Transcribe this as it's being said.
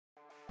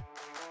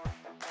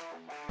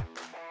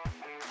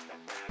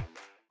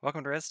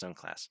Welcome to Redstone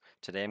class.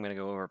 Today I'm going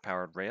to go over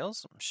powered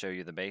rails, show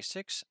you the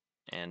basics,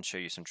 and show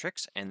you some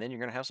tricks, and then you're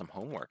going to have some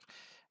homework.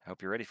 I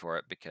hope you're ready for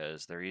it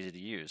because they're easy to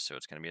use, so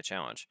it's going to be a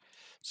challenge.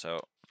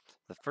 So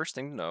the first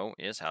thing to know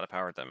is how to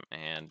power them,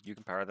 and you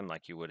can power them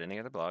like you would any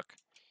other block.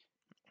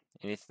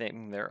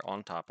 Anything they're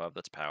on top of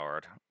that's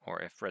powered,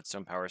 or if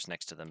redstone power is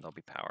next to them, they'll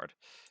be powered.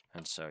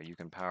 And so you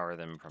can power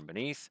them from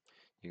beneath,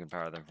 you can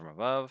power them from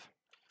above.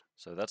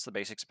 So that's the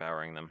basics of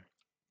powering them.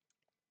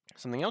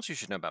 Something else you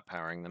should know about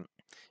powering them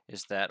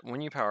is that when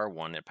you power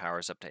one, it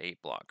powers up to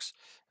 8 blocks.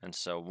 And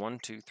so 1,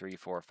 2, 3,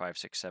 4, 5,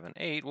 6, 7,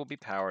 8 will be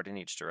powered in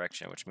each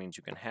direction, which means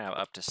you can have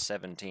up to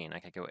 17. I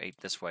could go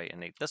 8 this way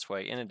and 8 this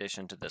way in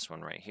addition to this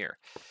one right here.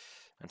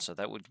 And so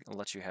that would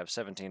let you have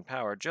 17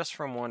 power just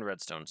from one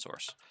redstone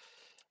source.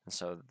 And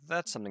so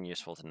that's something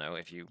useful to know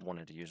if you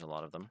wanted to use a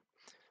lot of them.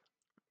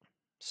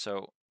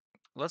 So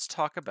let's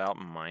talk about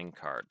mine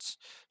carts.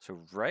 So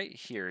right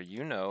here,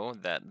 you know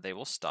that they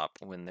will stop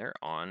when they're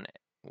on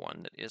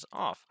one that is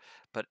off.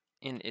 But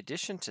in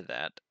addition to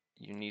that,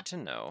 you need to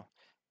know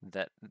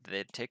that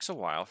it takes a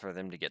while for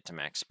them to get to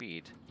max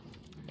speed.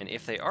 And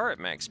if they are at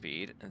max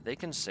speed, they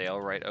can sail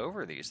right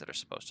over these that are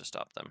supposed to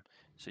stop them.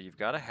 So you've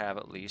got to have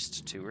at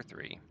least 2 or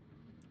 3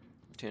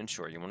 to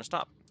ensure you want to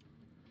stop.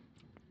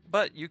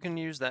 But you can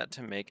use that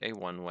to make a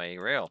one-way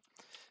rail.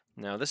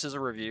 Now this is a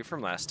review from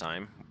last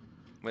time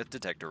with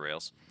detector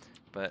rails,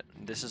 but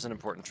this is an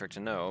important trick to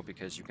know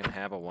because you can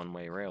have a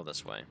one-way rail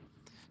this way.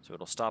 So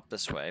it'll stop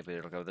this way, but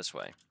it'll go this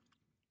way.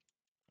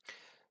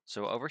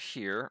 So over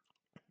here,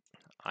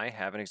 I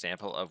have an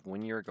example of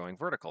when you're going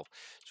vertical.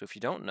 So if you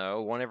don't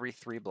know, 1 every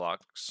 3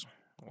 blocks,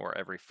 or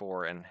every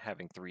 4 and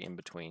having 3 in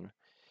between,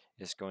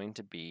 is going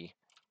to be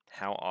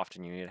how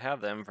often you need to have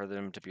them for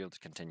them to be able to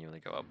continually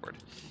go upward.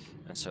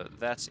 And so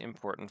that's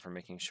important for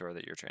making sure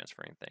that you're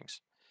transferring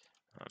things.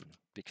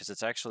 Because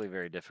it's actually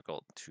very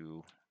difficult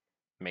to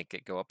make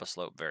it go up a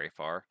slope very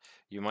far.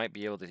 You might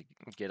be able to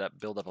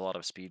build up a lot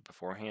of speed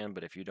beforehand,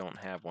 but if you don't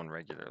have one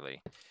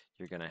regularly,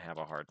 you're going to have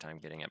a hard time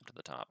getting up to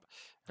the top.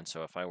 And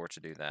so if I were to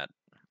do that,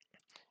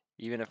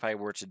 even if I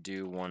were to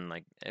do one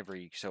like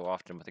every so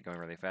often with it going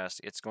really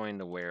fast, it's going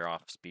to wear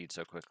off speed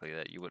so quickly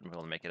that you wouldn't be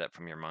able to make it up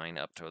from your mine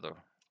up to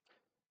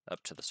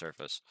the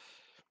surface.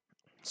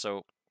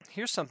 So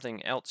here's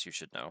something else you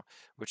should know,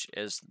 which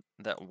is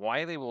that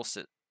while they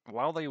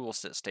will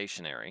sit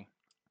stationary,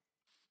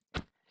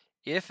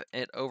 if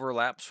it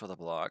overlaps with a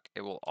block,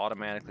 it will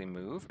automatically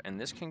move,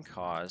 and this can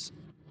cause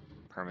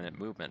permanent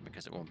movement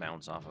because it will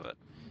bounce off of it.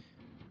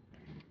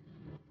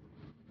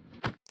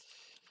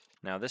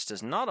 Now, this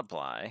does not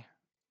apply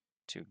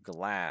to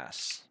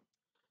glass.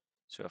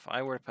 So if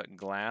I were to put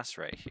glass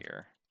right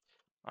here,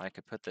 I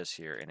could put this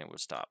here and it would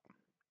stop.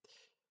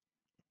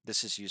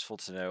 This is useful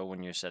to know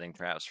when you're setting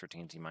traps for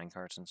TNT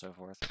minecarts and so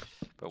forth.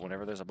 But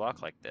whenever there's a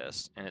block like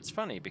this, and it's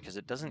funny because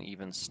it doesn't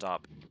even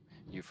stop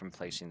you from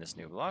placing this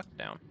new block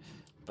down.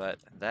 But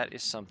that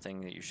is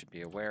something that you should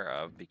be aware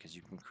of because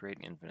you can create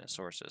infinite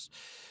sources.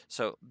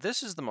 So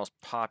this is the most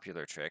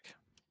popular trick,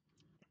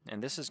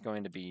 and this is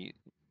going to be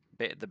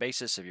the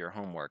basis of your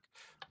homework,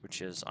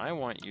 which is I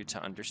want you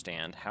to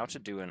understand how to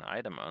do an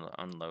item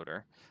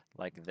unloader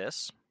like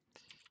this.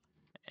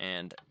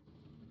 And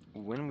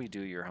when we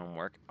do your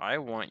homework, I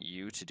want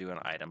you to do an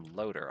item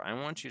loader. I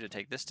want you to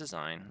take this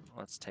design,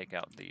 let's take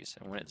out these,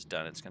 and when it's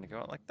done, it's going to go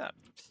out like that.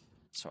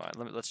 So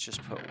let's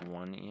just put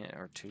 1 in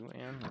or 2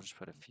 in. We'll just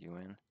put a few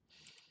in.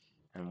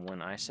 And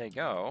when I say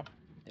go,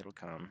 it'll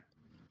come.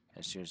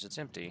 As soon as it's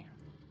empty,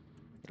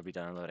 it'll be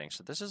done unloading.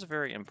 So this is a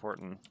very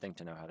important thing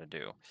to know how to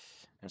do.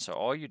 And so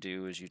all you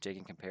do is you take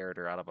a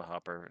comparator out of a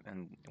hopper,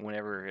 and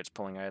whenever it's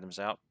pulling items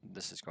out,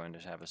 this is going to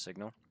have a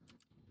signal.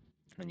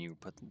 And you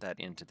put that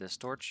into this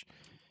torch,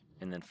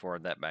 and then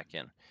forward that back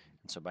in.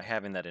 And so by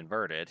having that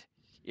inverted,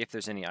 if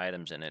there's any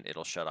items in it,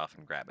 it'll shut off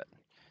and grab it.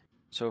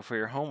 So for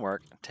your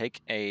homework,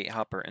 take a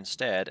hopper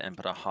instead and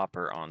put a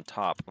hopper on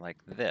top like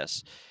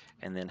this,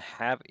 and then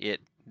have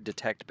it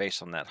detect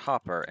based on that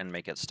hopper and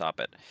make it stop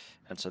it.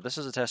 And so this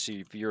is a test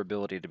of your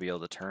ability to be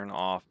able to turn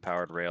off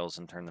powered rails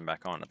and turn them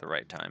back on at the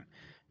right time.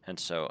 And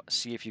so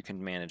see if you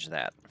can manage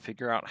that.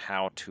 Figure out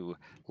how to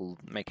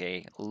make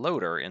a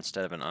loader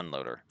instead of an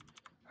unloader.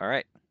 All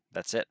right,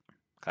 that's it.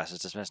 Class is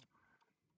dismissed.